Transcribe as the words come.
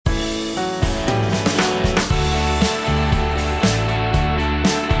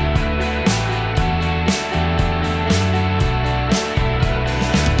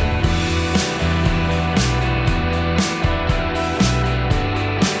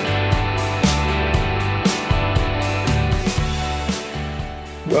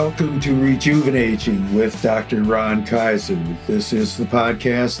Welcome to Rejuvenating with Dr. Ron Kaiser. This is the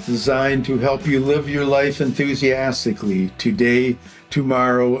podcast designed to help you live your life enthusiastically today,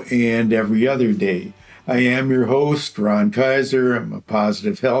 tomorrow, and every other day. I am your host, Ron Kaiser. I'm a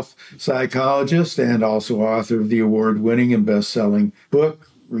positive health psychologist and also author of the award-winning and best-selling book,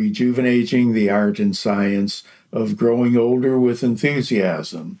 Rejuvenating: The Art and Science of Growing Older with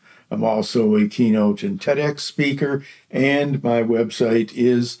Enthusiasm. I'm also a keynote and TEDx speaker, and my website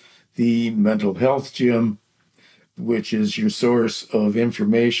is the Mental Health Gym, which is your source of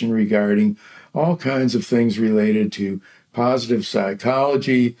information regarding all kinds of things related to positive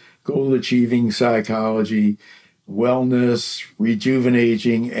psychology, goal-achieving psychology, wellness,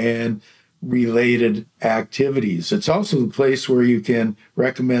 rejuvenating, and related activities. It's also the place where you can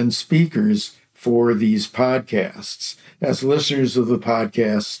recommend speakers for these podcasts. As listeners of the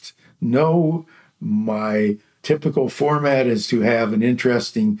podcast know, my typical format is to have an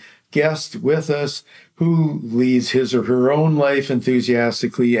interesting guest with us who leads his or her own life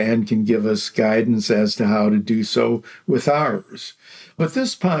enthusiastically and can give us guidance as to how to do so with ours. But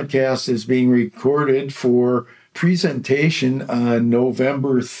this podcast is being recorded for presentation on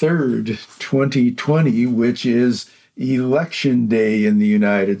November 3rd, 2020, which is Election Day in the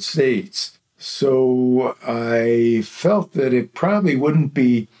United States. So I felt that it probably wouldn't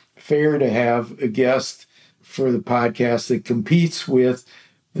be fair to have a guest for the podcast that competes with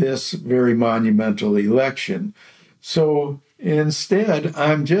this very monumental election. So instead,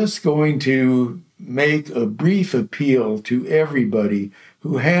 I'm just going to make a brief appeal to everybody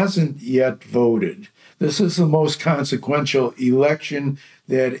who hasn't yet voted. This is the most consequential election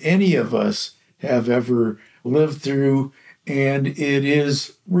that any of us have ever lived through, and it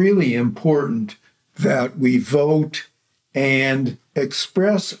is really important that we vote and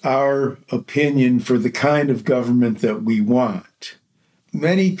express our opinion for the kind of government that we want.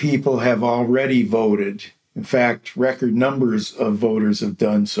 Many people have already voted. In fact, record numbers of voters have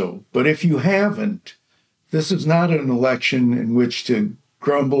done so. But if you haven't, this is not an election in which to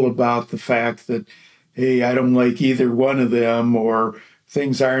grumble about the fact that, hey, I don't like either one of them or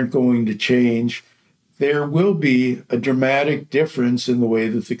things aren't going to change. There will be a dramatic difference in the way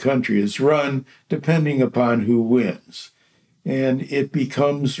that the country is run depending upon who wins. And it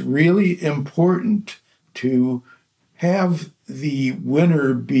becomes really important to have the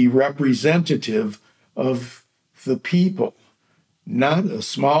winner be representative of the people, not a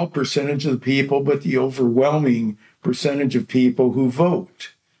small percentage of the people, but the overwhelming percentage of people who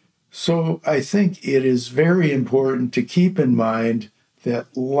vote. So I think it is very important to keep in mind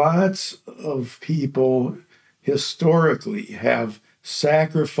that lots of people historically have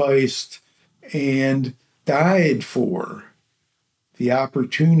sacrificed and died for the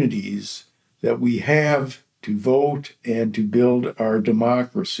opportunities that we have to vote and to build our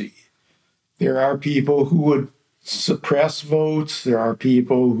democracy. There are people who would suppress votes. There are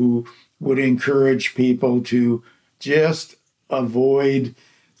people who would encourage people to just avoid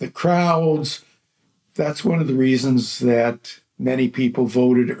the crowds. That's one of the reasons that many people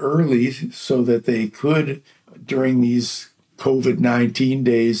voted early so that they could, during these COVID-19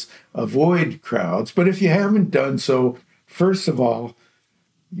 days, avoid crowds. But if you haven't done so, first of all,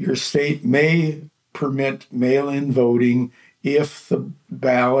 your state may permit mail-in voting if the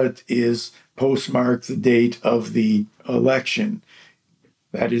ballot is postmarked the date of the election.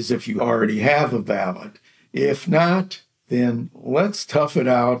 That is, if you already have a ballot. If not, then let's tough it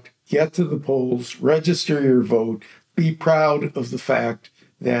out, get to the polls, register your vote, be proud of the fact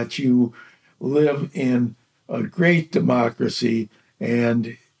that you live in a great democracy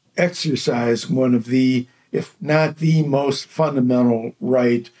and exercise one of the, if not the most fundamental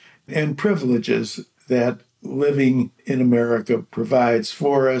right and privileges that living in America provides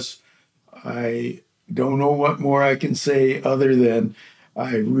for us. I don't know what more I can say other than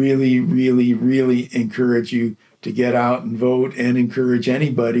I really, really, really encourage you to get out and vote, and encourage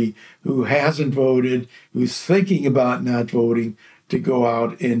anybody who hasn't voted, who's thinking about not voting, to go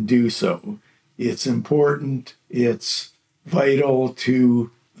out and do so. It's important. It's vital to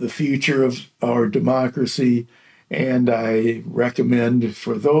the future of our democracy. And I recommend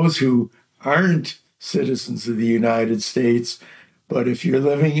for those who aren't citizens of the United States, but if you're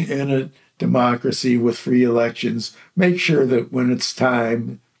living in a democracy with free elections, make sure that when it's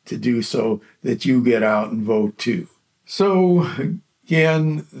time to do so, that you get out and vote too. So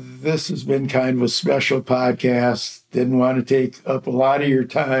again, this has been kind of a special podcast. Didn't want to take up a lot of your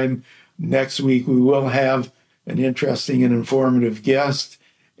time. Next week, we will have an interesting and informative guest,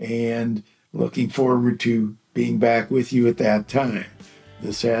 and looking forward to being back with you at that time.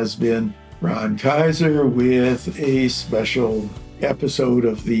 This has been Ron Kaiser with a special episode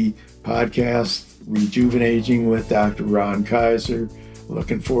of the podcast, Rejuvenating with Dr. Ron Kaiser.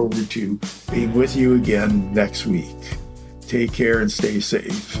 Looking forward to being with you again next week. Take care and stay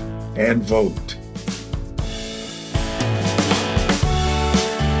safe. And vote.